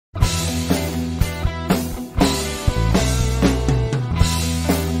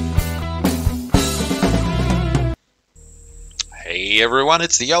Hey everyone,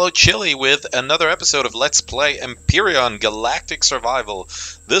 it's the Yellow Chili with another episode of Let's Play Empyrion Galactic Survival.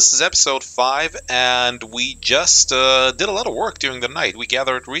 This is episode 5 and we just did a lot of work during the night. We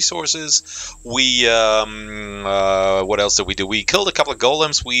gathered resources, what else did we do? We killed a couple of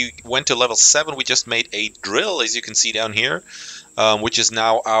golems, we went to level 7, we just made a drill as you can see down here. Which is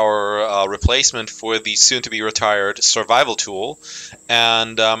now our replacement for the soon-to-be-retired survival tool.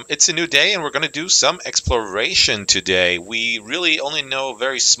 And it's a new day, and we're going to do some exploration today. We really only know a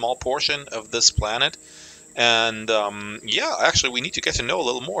very small portion of this planet. And yeah, actually, we need to get to know a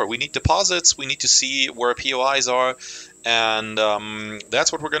little more. We need deposits, we need to see where POIs are, and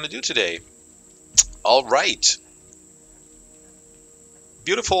that's what we're going to do today. All right.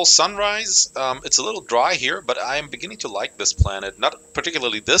 Beautiful sunrise. It's a little dry here, but I am beginning to like this planet. Not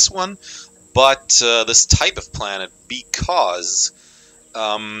particularly this one, but this type of planet, because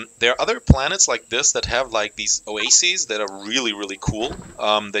there are other planets like this that have like these oases that are really, really cool.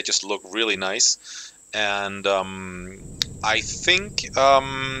 They just look really nice. And I think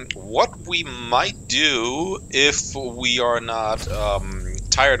what we might do if we are not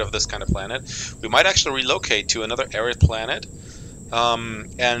tired of this kind of planet, we might actually relocate to another arid planet.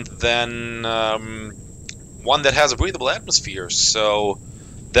 And then one that has a breathable atmosphere, so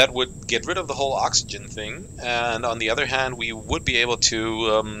that would get rid of the whole oxygen thing. And on the other hand, we would be able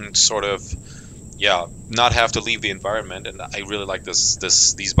to sort of, yeah, not have to leave the environment. And I really like these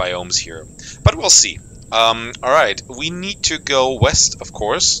biomes here, but we'll see. All right, we need to go west, of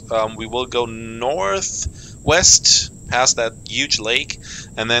course. We will go northwest past that huge lake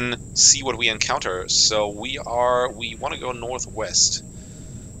and then see what we encounter. So we want to go northwest.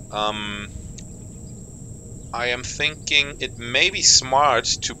 I am thinking it may be smart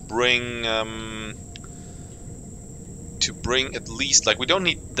to bring at least, like, we don't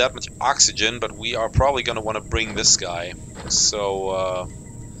need that much oxygen, but we are probably going to want to bring this guy. So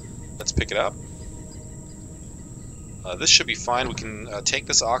let's pick it up. This should be fine. We can take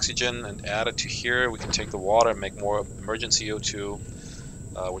this oxygen and add it to here. We can take the water and make more emergency O2,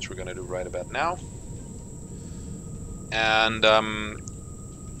 which we're going to do right about now. And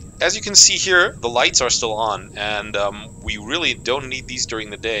as you can see here, the lights are still on, and we really don't need these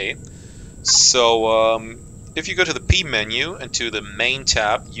during the day. So if you go to the P menu and to the main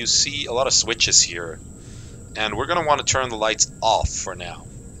tab, you see a lot of switches here. And we're going to want to turn the lights off for now.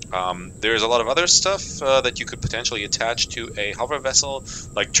 There's a lot of other stuff that you could potentially attach to a hover vessel,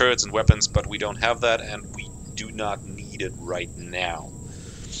 like turrets and weapons, but we don't have that, and we do not need it right now.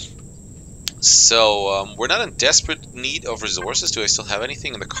 So, we're not in desperate need of resources. Do I still have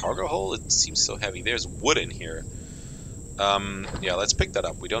anything in the cargo hold? It seems so heavy. There's wood in here. Yeah, let's pick that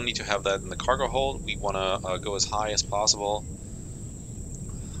up. We don't need to have that in the cargo hold. We want to go as high as possible.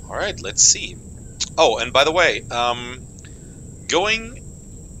 Alright, let's see. Oh, and by the way, going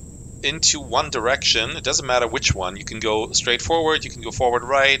into one direction, it doesn't matter which one. You can go straight forward, you can go forward,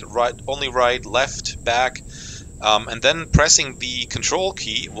 right, only right, left, back, and then pressing the control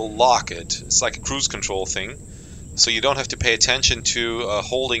key will lock it. It's like a cruise control thing, so you don't have to pay attention to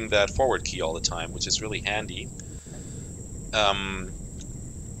holding that forward key all the time, which is really handy.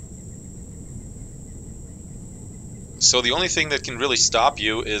 So the only thing that can really stop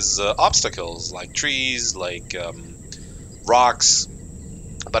you is obstacles, like trees, like rocks.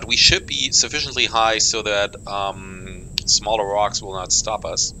 But we should be sufficiently high so that smaller rocks will not stop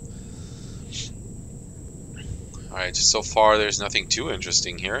us. Alright, so far there's nothing too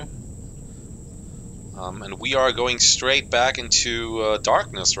interesting here. And we are going straight back into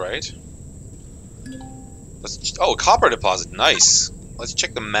darkness, right? Oh, a copper deposit, nice! Let's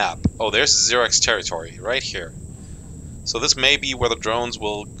check the map. Oh, there's Xerox territory, right here. So this may be where the drones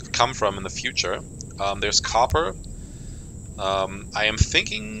will come from in the future. There's copper. I am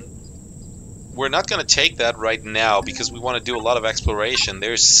thinking we're not going to take that right now because we want to do a lot of exploration.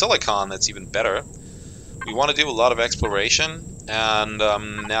 There's silicon that's even better. We want to do a lot of exploration, and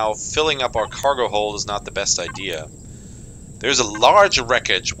now filling up our cargo hold is not the best idea. There's a large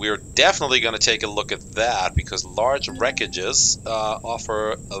wreckage. We're definitely going to take a look at that because large wreckages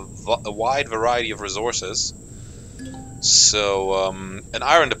offer a wide variety of resources. So, an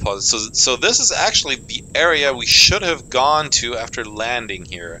iron deposit. So this is actually the area we should have gone to after landing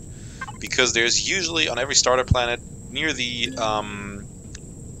here. Because there's usually, on every starter planet, near the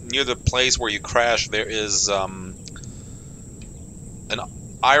place where you crash, there is an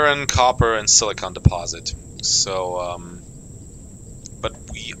iron, copper, and silicon deposit. So, but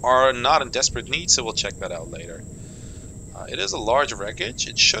we are not in desperate need, so we'll check that out later. It is a large wreckage.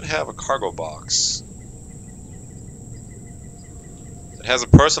 It should have a cargo box. It has a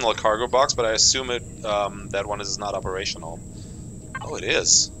personal cargo box, but I assume that one is not operational. Oh, it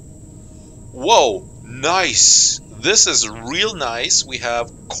is. Whoa, nice. This is real nice. We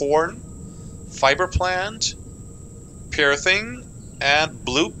have corn, fiber plant, pear thing, and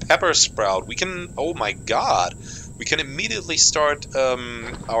blue pepper sprout. We can, oh my god, we can immediately start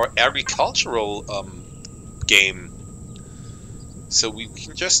our agricultural game. So we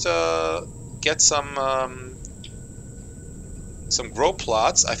can just get some grow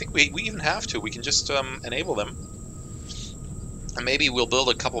plots. I think we even have to. We can just enable them. And maybe we'll build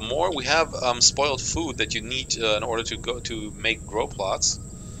a couple more. We have spoiled food that you need in order to make grow plots.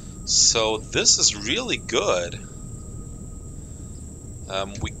 So this is really good.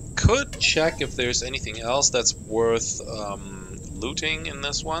 We could check if there's anything else that's worth looting in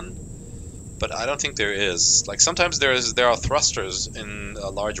this one, but I don't think there is. Like sometimes there are thrusters in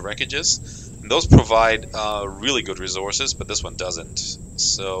large wreckages, and those provide really good resources, but this one doesn't.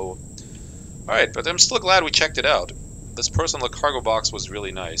 So, all right, but I'm still glad we checked it out. This personal cargo box was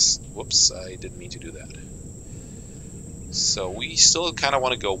really nice. Whoops, I didn't mean to do that. So we still kind of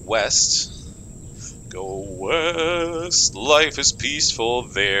want to go west. Go west, life is peaceful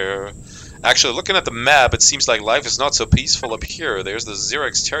there. Actually, looking at the map, it seems like life is not so peaceful up here. There's the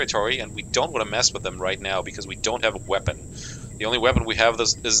Xerx territory, and we don't want to mess with them right now because we don't have a weapon. The only weapon we have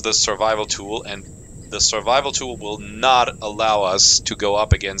is the survival tool, and the survival tool will not allow us to go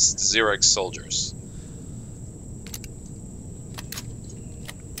up against Xerx soldiers.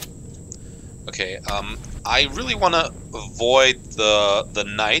 Okay, I really want to avoid the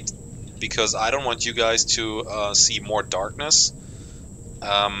night because I don't want you guys to see more darkness.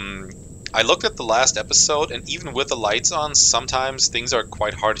 I looked at the last episode, and even with the lights on, sometimes things are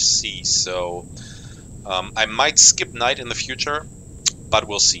quite hard to see, so I might skip night in the future, but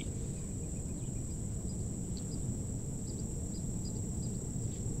we'll see.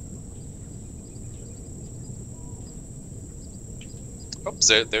 Oops,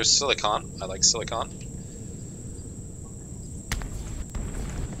 there's silicon. I like silicon.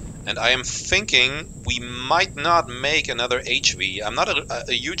 And I am thinking we might not make another HV. I'm not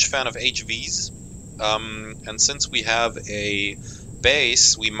a huge fan of HVs. And since we have a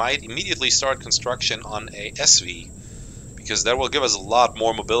base, we might immediately start construction on a SV. Because that will give us a lot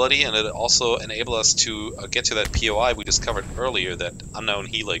more mobility, and it also enable us to get to that POI we discovered earlier, that unknown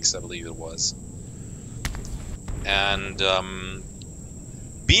helix, I believe it was. And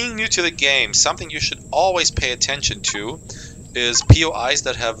being new to the game, something you should always pay attention to is POIs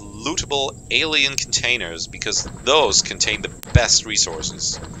that have lootable alien containers, because those contain the best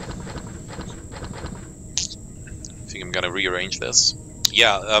resources. I think I'm gonna rearrange this.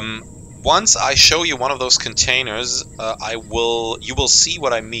 Yeah, once I show you one of those containers, you will see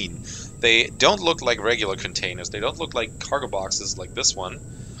what I mean. They don't look like regular containers. They don't look like cargo boxes like this one,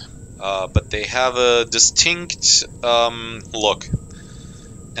 but they have a distinct look.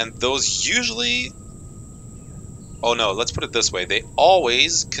 And those usually... Oh no, let's put it this way. They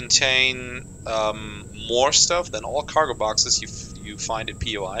always contain more stuff than all cargo boxes you find in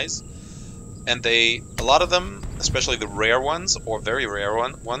POIs. And a lot of them, especially the rare ones, or very rare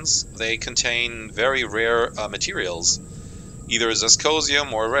ones, they contain very rare materials. Either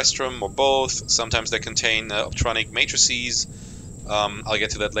zascosium or restrum or both. Sometimes they contain optronic matrices. I'll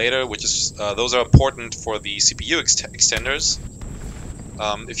get to that later, which is those are important for the CPU extenders.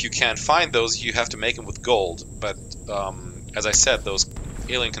 If you can't find those, you have to make them with gold. But as I said, those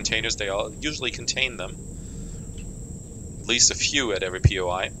alien containers, they all usually contain them. At least a few at every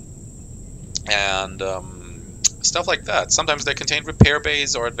POI. And stuff like that. Sometimes they contain repair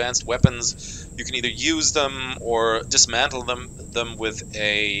bays or advanced weapons. You can either use them or dismantle them with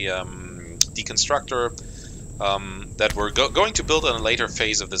a deconstructor that we're going to build in a later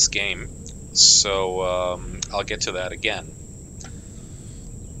phase of this game. So I'll get to that again.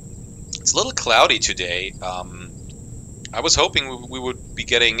 It's a little cloudy today. I was hoping we would be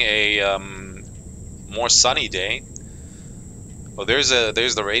getting a more sunny day. Oh, there's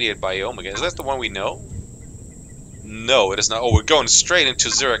the radiated biome again. Is that the one we know? No, it is not. Oh, we're going straight into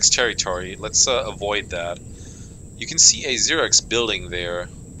Xerx territory. Let's avoid that. You can see a Xerx building there.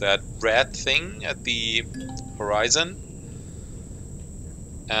 That red thing at the horizon.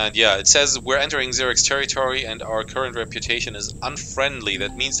 And yeah, it says we're entering Xerx territory and our current reputation is unfriendly.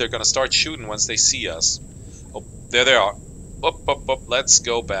 That means they're gonna start shooting once they see us. Oh, there they are. Up, up, up. Let's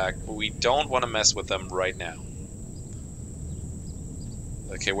go back. We don't want to mess with them right now.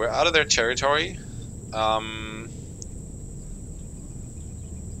 Okay, we're out of their territory. Let's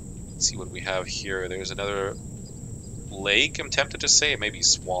see what we have here. There's another lake, I'm tempted to say. Maybe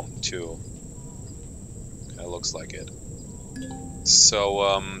swamp, too. Kinda looks like it.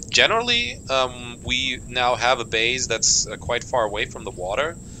 So generally, we now have a base that's quite far away from the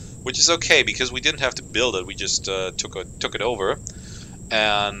water, which is okay because we didn't have to build it. We just took it over.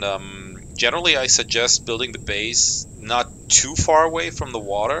 And generally, I suggest building the base not too far away from the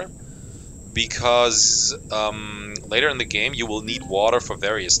water, because later in the game you will need water for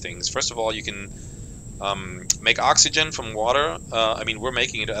various things. First of all, you can make oxygen from water. I mean, we're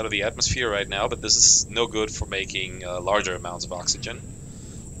making it out of the atmosphere right now, but this is no good for making larger amounts of oxygen.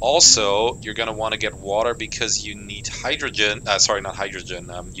 Also, you're going to want to get water because you need hydrogen. Sorry, not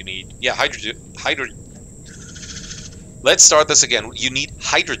hydrogen. You need, yeah, hydrogen. Let's start this again. You need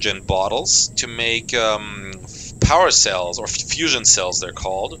hydrogen bottles to make power cells, or fusion cells they're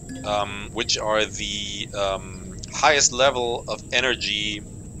called, which are the highest level of energy,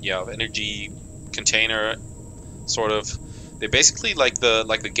 energy container, sort of. They're basically like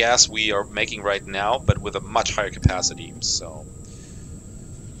the gas we are making right now, but with a much higher capacity. So,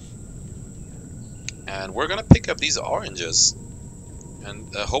 and we're gonna pick up these oranges,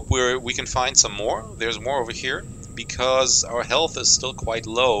 and hope we can find some more. There's more over here because our health is still quite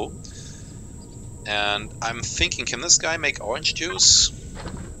low. And I'm thinking, can this guy make orange juice?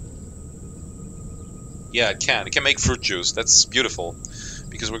 Yeah, it can. It can make fruit juice. That's beautiful.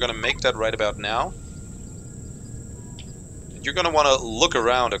 Because we're going to make that right about now. And you're going to want to look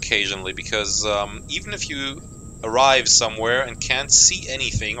around occasionally, because even if you arrive somewhere and can't see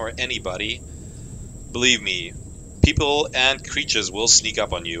anything or anybody, believe me, people and creatures will sneak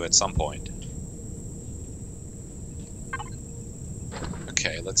up on you at some point.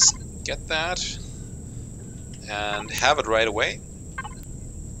 Okay, let's get that. And have it right away.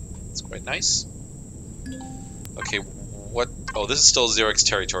 It's quite nice. Okay, what? Oh, this is still Xerix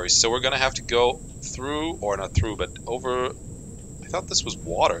territory, so we're gonna have to go through, or not through, but over. I thought this was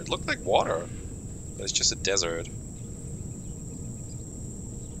water. It looked like water, but it's just a desert.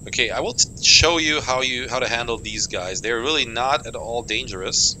 Okay, I will show you how to handle these guys. They're really not at all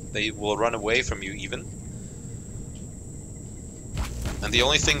dangerous. They will run away from you even. And the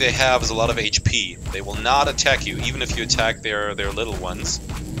only thing they have is a lot of HP. They will not attack you, even if you attack their little ones.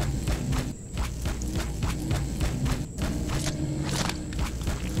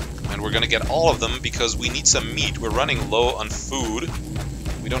 And we're gonna get all of them because we need some meat. We're running low on food.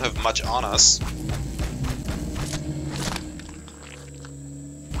 We don't have much on us.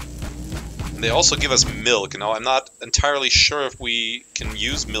 And they also give us milk. Now, I'm not entirely sure if we can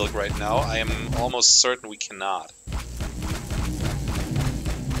use milk right now. I am almost certain we cannot.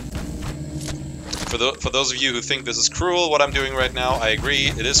 For those of you who think this is cruel, what I'm doing right now, I agree,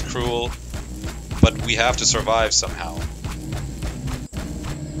 it is cruel, but we have to survive somehow.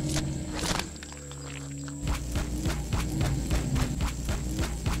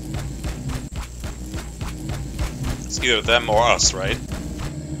 It's either them or us, right?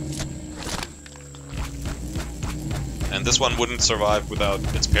 And this one wouldn't survive without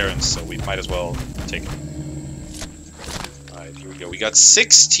its parents, so we might as well take it. Here we go. We got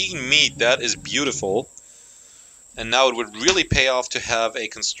 16 meat. That is beautiful. And now it would really pay off to have a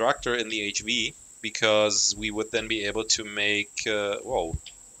constructor in the HV, because we would then be able to make... whoa. What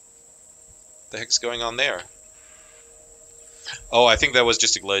the heck's going on there? Oh, I think that was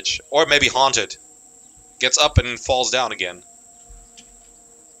just a glitch. Or maybe haunted. Gets up and falls down again.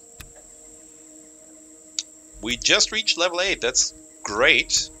 We just reached level 8. That's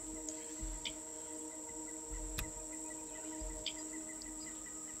great.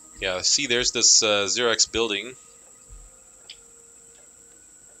 Yeah, see, there's this Xerix building.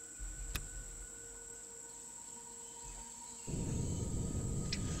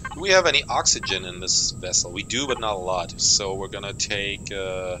 Do we have any oxygen in this vessel? We do, but not a lot. So we're gonna take...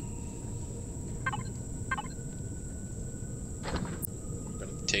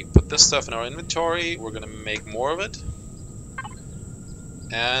 put this stuff in our inventory. We're gonna make more of it.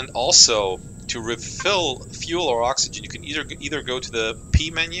 And also, to refill fuel or oxygen, you can either go to the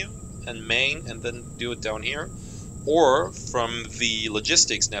P menu and main and then do it down here, or from the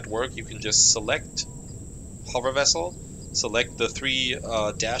logistics network you can just select hover vessel, select the 3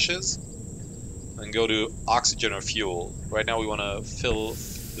 dashes, and go to oxygen or fuel. Right now we want to fill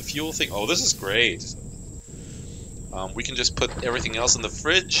the fuel thing. Oh, this is great. We can just put everything else in the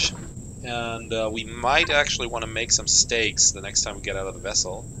fridge, and we might actually want to make some steaks the next time we get out of the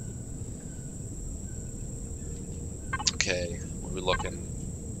vessel. Okay, what are we looking?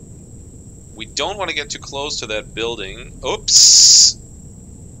 We don't want to get too close to that building. Oops!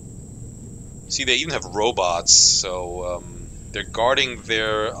 See, they even have robots, so they're guarding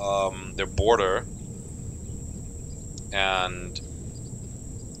their border. And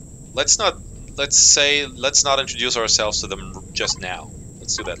let's say, let's not introduce ourselves to them just now.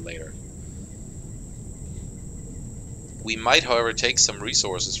 Let's do that later. We might, however, take some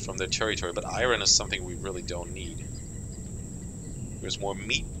resources from their territory, but iron is something we really don't need. There's more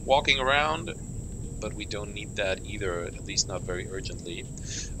meat walking around, but we don't need that either, at least not very urgently.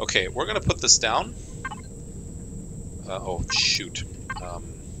 Okay, we're gonna put this down. Oh, shoot.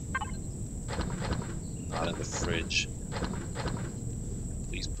 Not in the fridge.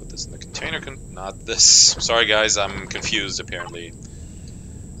 Please put this in the container. Not this. Sorry, guys, I'm confused, apparently.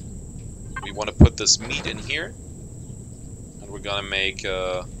 We want to put this meat in here. And we're gonna make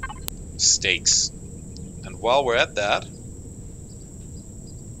steaks. And while we're at that,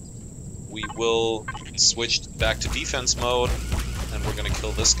 we will switch back to defense mode. And we're gonna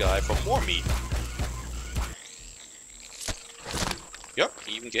kill this guy for more meat. Yep,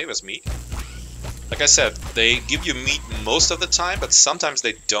 he even gave us meat. Like I said, they give you meat most of the time, but sometimes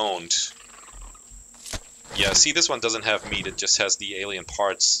they don't. Yeah, see, this one doesn't have meat, it just has the alien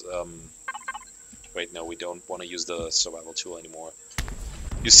parts. Wait, no, we don't want to use the survival tool anymore.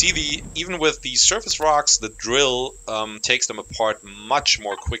 You see, even with the surface rocks, the drill takes them apart much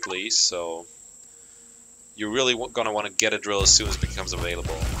more quickly, so you're really going to want to get a drill as soon as it becomes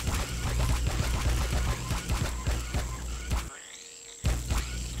available.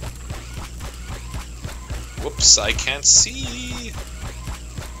 Whoops, I can't see.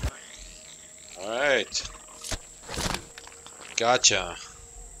 Alright. Gotcha.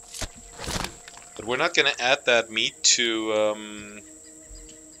 But we're not gonna add that meat to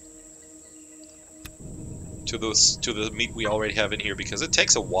the meat we already have in here because it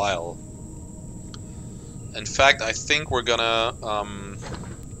takes a while. In fact, I think we're gonna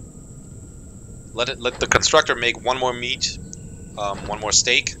let the constructor make one more meat, one more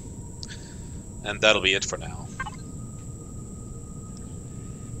steak. And that'll be it for now.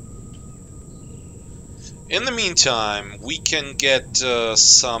 In the meantime, we can get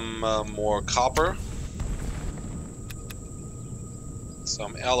some more copper,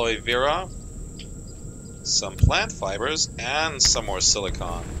 some aloe vera, some plant fibers, and some more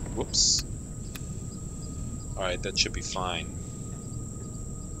silicon. Whoops. Alright, that should be fine.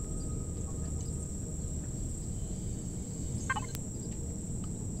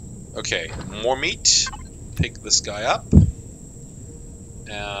 Okay, more meat. Pick this guy up.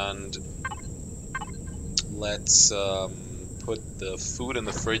 And let's put the food in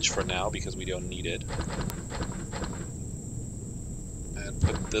the fridge for now because we don't need it. And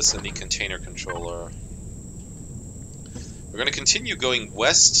put this in the container controller. We're going to continue going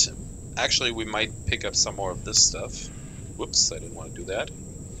west. Actually, we might pick up some more of this stuff. Whoops, I didn't want to do that.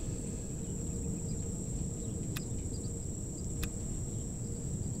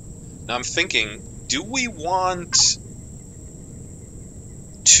 Now I'm thinking, do we want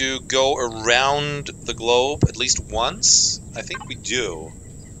to go around the globe at least once? I think we do.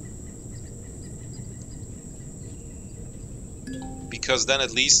 Because then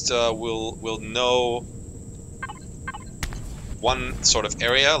at least we'll know one sort of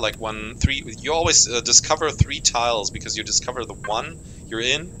area, like you always discover 3 tiles because you discover the one you're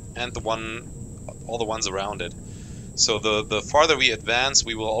in and all the ones around it. So the farther we advance,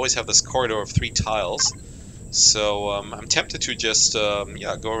 we will always have this corridor of 3 tiles. So I'm tempted to just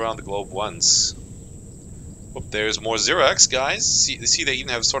yeah, go around the globe once. Oh, there's more Xerax, guys. See, they even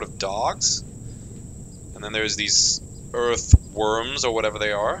have sort of dogs. And then there's these earth worms or whatever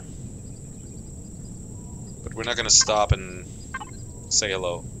they are. But we're not going to stop and say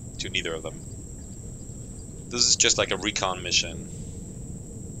hello to neither of them. This is just like a recon mission.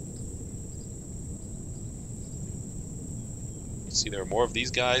 See, there are more of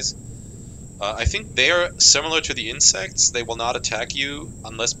these guys. I think they're similar to the insects. They will not attack you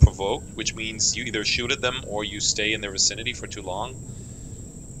unless provoked, which means you either shoot at them or you stay in their vicinity for too long.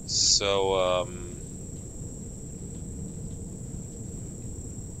 So,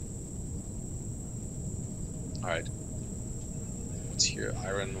 alright. What's here?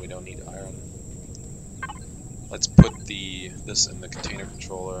 Iron. We don't need iron. Let's put this in the container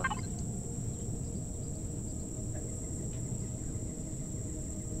controller.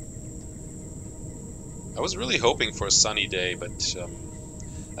 I was really hoping for a sunny day, but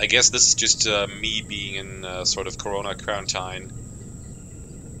I guess this is just me being in sort of Corona quarantine,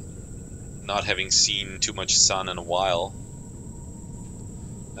 not having seen too much sun in a while,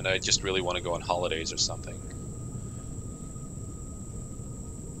 and I just really want to go on holidays or something.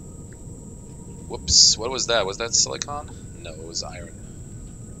 Whoops, what was that? Was that silicon? No, it was iron.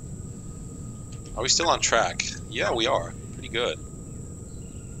 Are we still on track? Yeah, we are. Pretty good.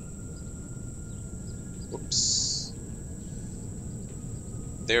 Whoops.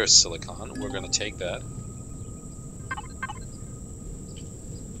 there's silicon. We're gonna take that.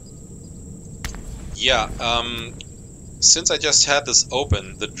 Yeah, since I just had this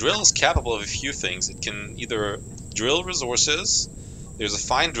open, the drill is capable of a few things. It can either drill resources. There's a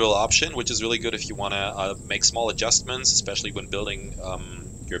fine drill option, which is really good if you want to make small adjustments, especially when building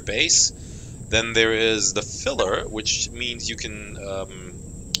your base. Then there is the filler, which means you can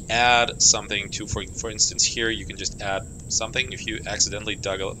add something to, for instance, here you can just add something if you accidentally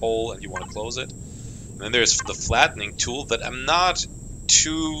dug a hole and you want to close it. And then there's the flattening tool that I'm not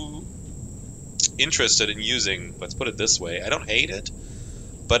too interested in using. Let's put it this way. I don't hate it,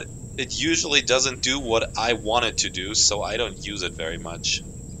 but it usually doesn't do what I want it to do, so I don't use it very much.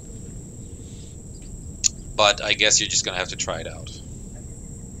 But I guess you're just gonna have to try it out.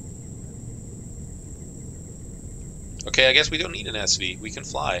 Okay, I guess we don't need an SV. We can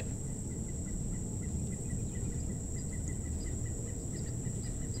fly.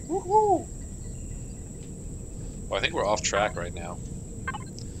 Woohoo! Well, I think we're off track right now.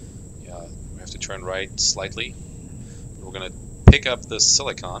 Yeah, we have to turn right slightly. We're gonna pick up the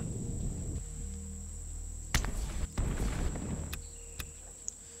silicon.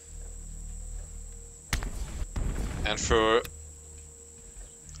 And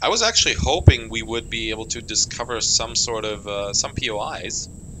I was actually hoping we would be able to discover some sort of, some POIs.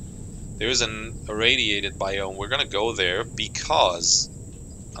 There's an irradiated biome. We're gonna go there because,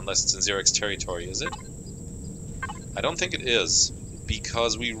 unless it's in Xerix territory, is it? I don't think it is,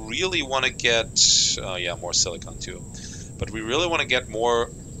 because we really want to get, yeah, more silicon too. But we really want to get more,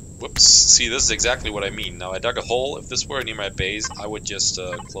 whoops, see, this is exactly what I mean. Now, I dug a hole. If this were near my base, I would just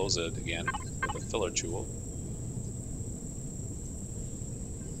close it again with a filler tool.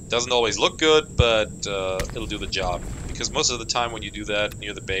 Doesn't always look good, but it'll do the job. Because most of the time when you do that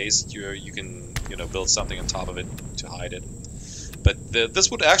near the base, you can, you know, build something on top of it to hide it. But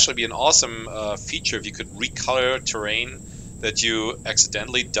this would actually be an awesome feature if you could recolor terrain that you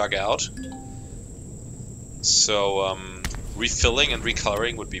accidentally dug out. So refilling and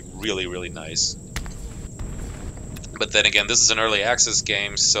recoloring would be really, really nice. But then again, this is an early access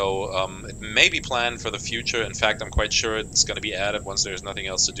game, so it may be planned for the future. In fact, I'm quite sure it's going to be added once there's nothing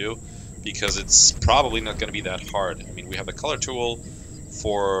else to do, because it's probably not going to be that hard. I mean, we have the color tool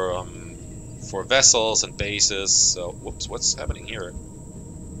for vessels and bases. So, whoops, what's happening here?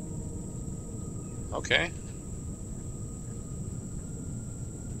 Okay.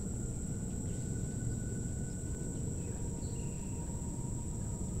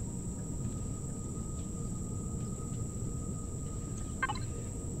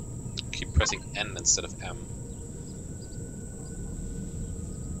 Keep pressing N instead of M.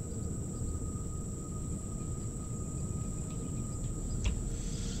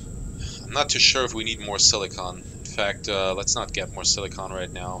 I'm not too sure if we need more silicon. In fact, let's not get more silicon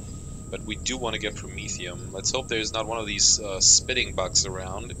right now. But we do want to get promethium. Let's hope there's not one of these spitting bugs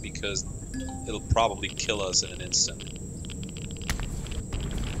around, because it'll probably kill us in an instant.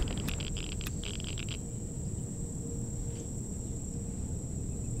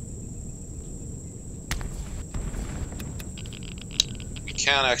 We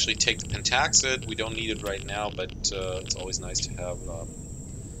can actually take the pentaxid. We don't need it right now, but it's always nice to have.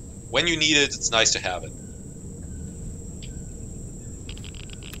 When you need it, it's nice to have it.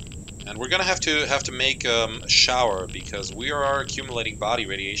 And we're gonna have to make a shower, because we are accumulating body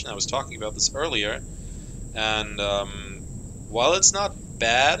radiation. I was talking about this earlier, and while it's not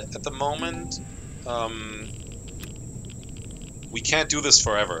bad at the moment, we can't do this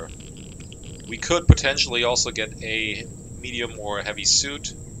forever. We could potentially also get a medium or heavy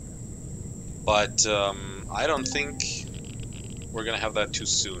suit, but I don't think we're gonna have that too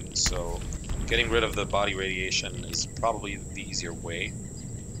soon. So getting rid of the body radiation is probably the easier way.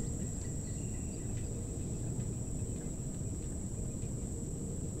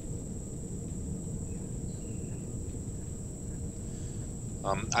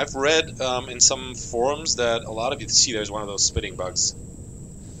 I've read in some forums that a lot of you see there's one of those spitting bugs.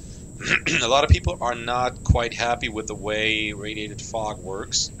 A lot of people are not quite happy with the way radiated fog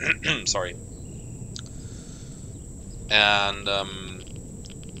works. Sorry. And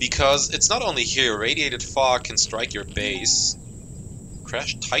because it's not only here, radiated fog can strike your base.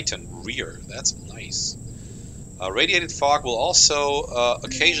 Crash Titan rear, that's nice. Radiated fog will also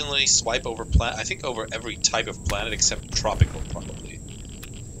occasionally swipe over I think over every type of planet except tropical, probably.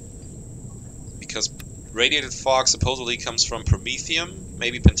 Because radiated fog supposedly comes from promethium,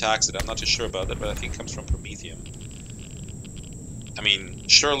 maybe pentaxid, I'm not too sure about that, but I think it comes from promethium. I mean,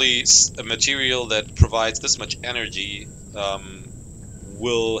 surely a material that provides this much energy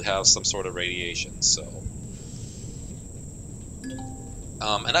will have some sort of radiation, so...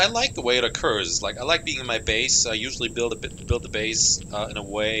 And I like the way it occurs. Like, I like being in my base. I usually build the base in a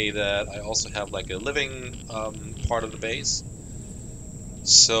way that I also have like a living part of the base.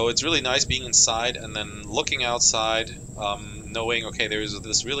 So it's really nice being inside and then looking outside, knowing, okay, there's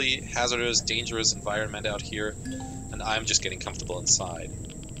this really hazardous, dangerous environment out here, and I'm just getting comfortable inside.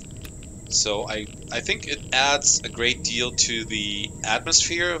 So I think it adds a great deal to the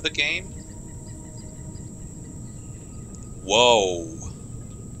atmosphere of the game. Whoa.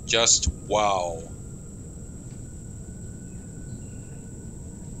 Just wow.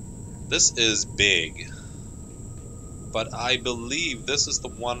 This is big. But I believe this is the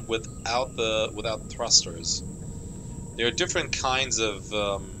one without thrusters. There are different kinds of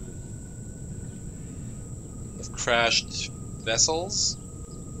crashed vessels.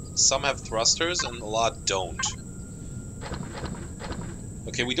 Some have thrusters and a lot don't.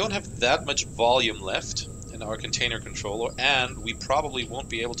 Okay, we don't have that much volume left in our container controller, and we probably won't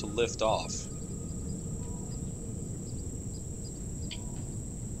be able to lift off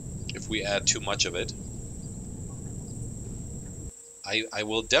if we add too much of it. I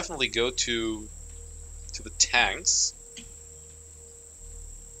will definitely go to the tanks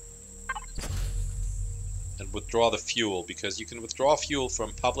and withdraw the fuel, because you can withdraw fuel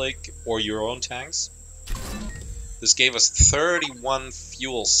from public or your own tanks. This gave us 31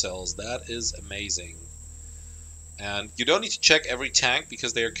 fuel cells. That is amazing. And you don't need to check every tank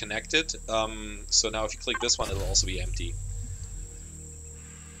because they are connected. So now if you click this one, it'll also be empty.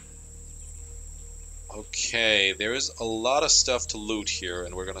 Okay, there is a lot of stuff to loot here,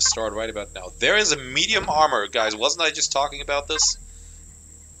 and we're going to start right about now. There is a medium armor, guys. Wasn't I just talking about this?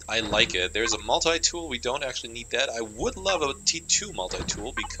 I like it. There's a multi-tool. We don't actually need that. I would love a T2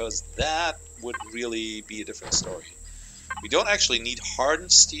 multi-tool, because that would really be a different story. We don't actually need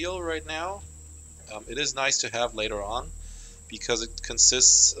hardened steel right now. It is nice to have later on, because it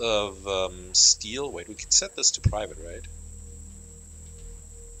consists of steel. Wait, we can set this to private, right?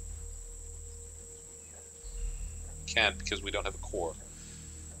 Can't, because we don't have a core.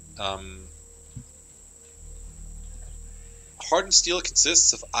 Hardened steel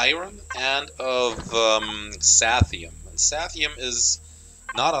consists of iron and of sathium. And sathium is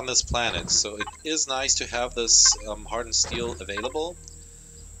not on this planet, so it is nice to have this hardened steel available,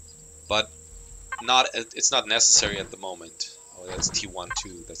 but it's not necessary at the moment. Oh, that's T1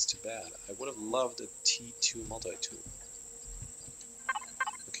 too. That's too bad. I would have loved a T2 multi-tool.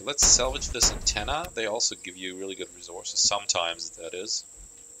 Okay, let's salvage this antenna. They also give you really good resources. Sometimes, that is.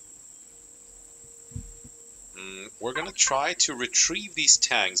 We're going to try to retrieve these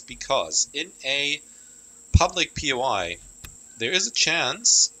tanks, because in a public POI, there is a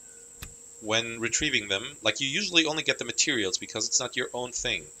chance when retrieving them, like, you usually only get the materials because it's not your own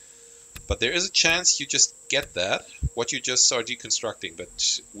thing. But there is a chance you just get that, what you just saw deconstructing,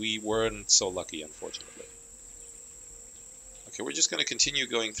 but we weren't so lucky, unfortunately. Okay, we're just going to continue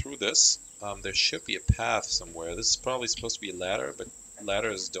going through this. There should be a path somewhere. This is probably supposed to be a ladder, but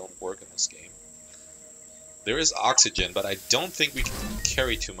ladders don't work in this game. There is oxygen, but I don't think we can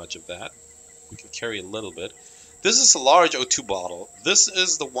carry too much of that. We can carry a little bit. This is a large O2 bottle. This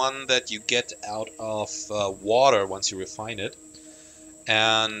is the one that you get out of water once you refine it.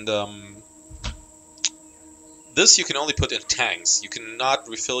 And this you can only put in tanks. You cannot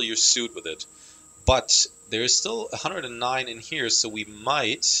refill your suit with it. But there is still 109 in here, so we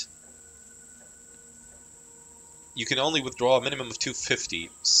might... You can only withdraw a minimum of 250.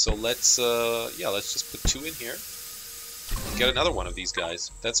 So let's just put 2 in here and get another one of these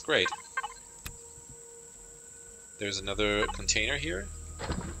guys. That's great. There's another container here.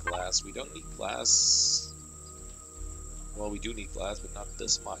 Glass. We don't need glass. Well, we do need glass, but not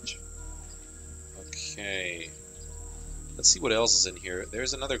this much. Okay. Let's see what else is in here.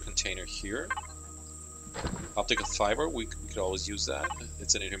 There's another container here. Optical fiber, we could always use that.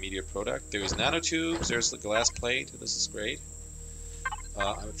 It's an intermediate product. There's nanotubes, there's the glass plate. This is great.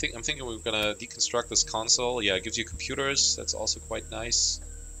 I'm thinking we're gonna deconstruct this console. Yeah, it gives you computers. That's also quite nice.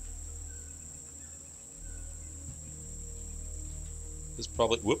 This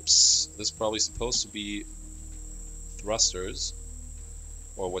probably, whoops, this is probably supposed to be thrusters,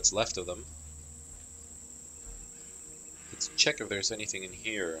 or what's left of them. Let's check if there's anything in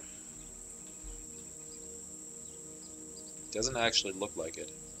here. Doesn't actually look like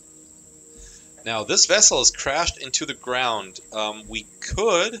it. Now, this vessel has crashed into the ground. We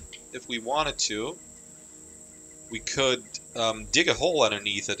could, if we wanted to, we could dig a hole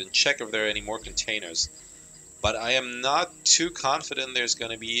underneath it and check if there are any more containers. But I am not too confident there's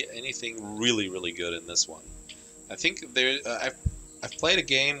going to be anything really, really good in this one. I think there. I've played a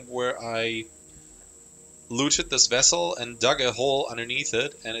game where I looted this vessel and dug a hole underneath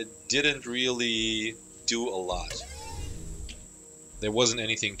it, and it didn't really do a lot. There wasn't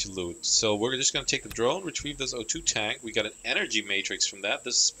anything to loot. So we're just going to take the drone, retrieve this O2 tank. We got an energy matrix from that.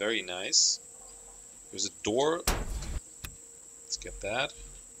 This is very nice. There's a door. Let's get that.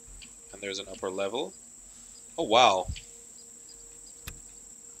 And there's an upper level. Oh, wow.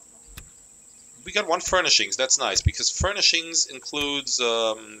 We got 1 furnishings. That's nice, because furnishings includes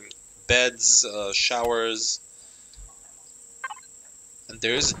beds, showers. And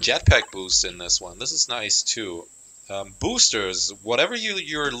there's a jetpack boost in this one. This is nice, too. Boosters, whatever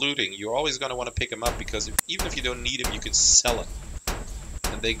you're looting, you're always going to want to pick them up, because even if you don't need them, you can sell them.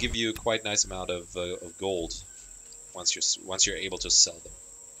 And they give you a quite nice amount of gold once you're able to sell them.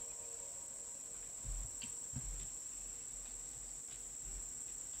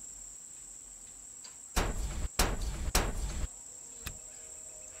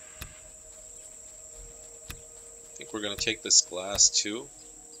 I think we're going to take this glass too.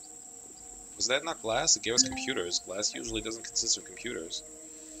 Was that not glass? It gave us computers. Glass usually doesn't consist of computers.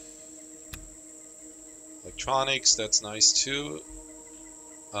 Electronics, that's nice too.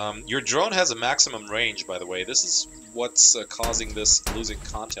 Your drone has a maximum range, by the way. This is what's causing this losing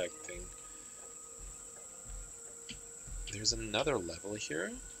contact thing. There's another level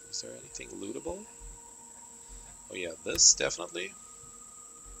here. Is there anything lootable? Oh yeah, this definitely.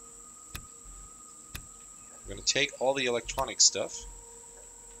 We're going to take all the electronic stuff.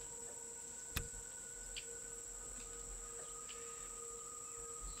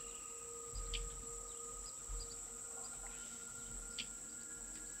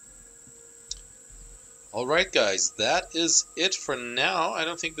 Alright guys, that is it for now. I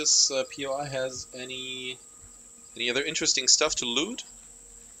don't think this POI has any other interesting stuff to loot.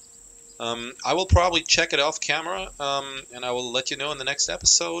 I will probably check it off camera, and I will let you know in the next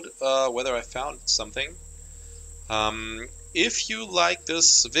episode whether I found something. If you like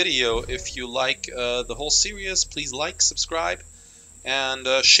this video, if you like the whole series, please like, subscribe, and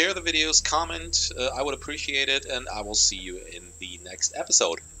share the videos, comment. I would appreciate it, and I will see you in the next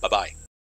episode. Bye-bye.